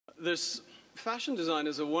Fashion design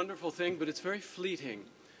is a wonderful thing, but it's very fleeting.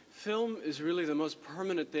 Film is really the most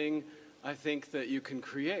permanent thing, I think, that you can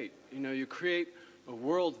create. You know, you create a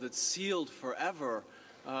world that's sealed forever.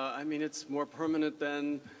 I mean, it's more permanent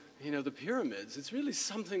than, you know, the pyramids. It's really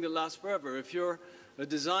something that lasts forever. If you're a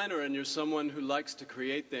designer and you're someone who likes to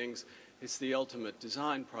create things, it's the ultimate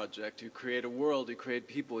design project. You create a world, you create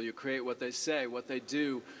people, you create what they say, what they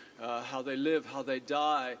do, how they live, how they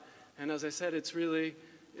die. And as I said,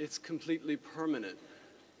 it's completely permanent.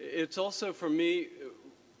 It's also, for me,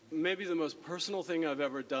 maybe the most personal thing I've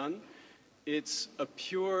ever done. It's a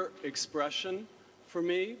pure expression for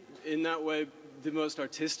me. In that way, the most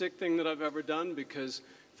artistic thing that I've ever done, because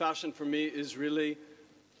fashion for me is really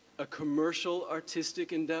a commercial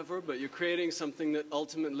artistic endeavor, but you're creating something that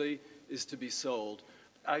ultimately is to be sold.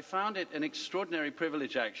 I found it an extraordinary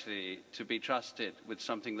privilege, actually, to be trusted with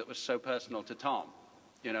something that was so personal to Tom.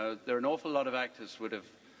 You know, there are an awful lot of actors who would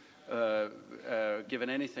have given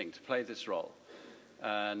anything to play this role.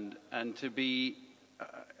 And to be,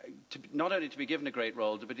 not only to be given a great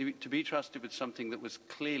role, but to be trusted with something that was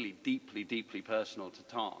clearly deeply, deeply personal to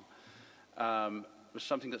Tom was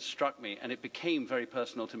something that struck me, and it became very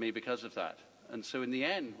personal to me because of that. And so in the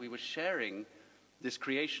end, we were sharing this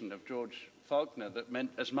creation of George Faulkner that meant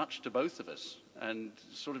as much to both of us, and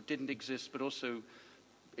sort of didn't exist, but also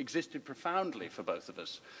existed profoundly for both of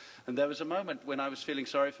us. And there was a moment when I was feeling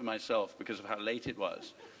sorry for myself because of how late it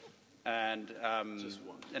was, and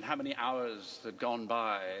how many hours had gone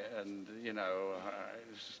by, and, you know, I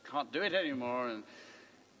just can't do it anymore. And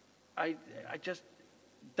I just,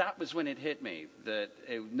 that was when it hit me that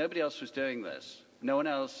nobody else was doing this. No one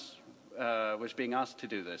else was being asked to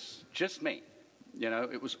do this, just me. You know,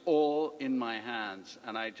 it was all in my hands,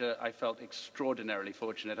 and I felt extraordinarily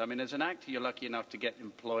fortunate. I mean, as an actor, you're lucky enough to get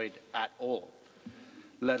employed at all,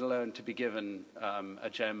 let alone to be given a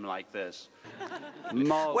gem like this.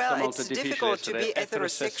 Well, it's difficult to be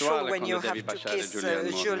heterosexual when you have to kiss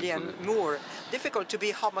Julianne Moore. Difficult to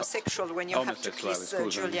be homosexual when you have to kiss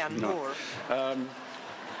Julianne Moore.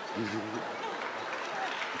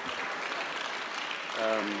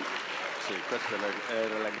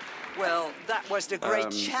 Well, that was the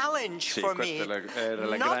great challenge for me,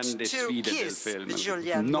 not to kiss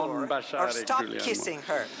Julianne Moore or stop kissing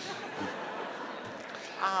her.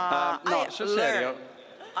 I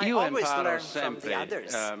always learn from the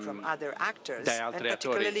others, from other actors, and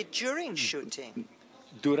particularly during shooting.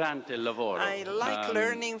 Durante il lavoro, I like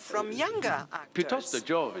learning from younger actors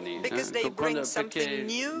because they bring something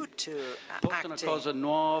new to acting.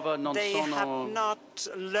 They have not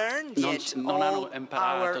learned yet all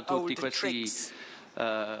our old tricks,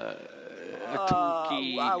 our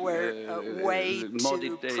way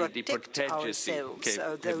to protect ourselves,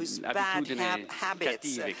 those bad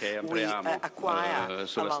habits we acquire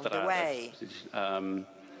along the way.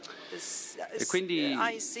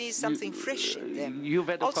 I see something fresh in them.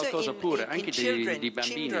 Also in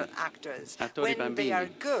children actors, when they are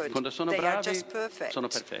good, they are just perfect.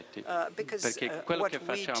 Because what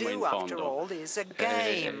we do, after all, is a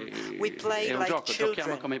game. We play like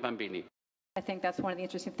children. I think that's one of the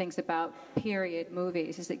interesting things about period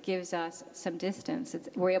movies, is it gives us some distance.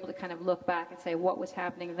 We're able to kind of look back and say, what was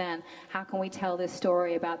happening then? How can we tell this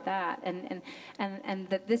story about that? And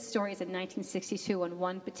that this story is in 1962 on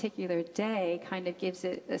one particular day kind of gives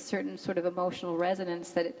it a certain sort of emotional resonance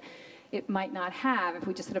that it might not have if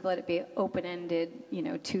we just sort of let it be open-ended, you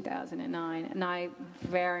know, 2009. And I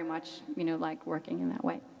very much, you know, like working in that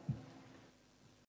way.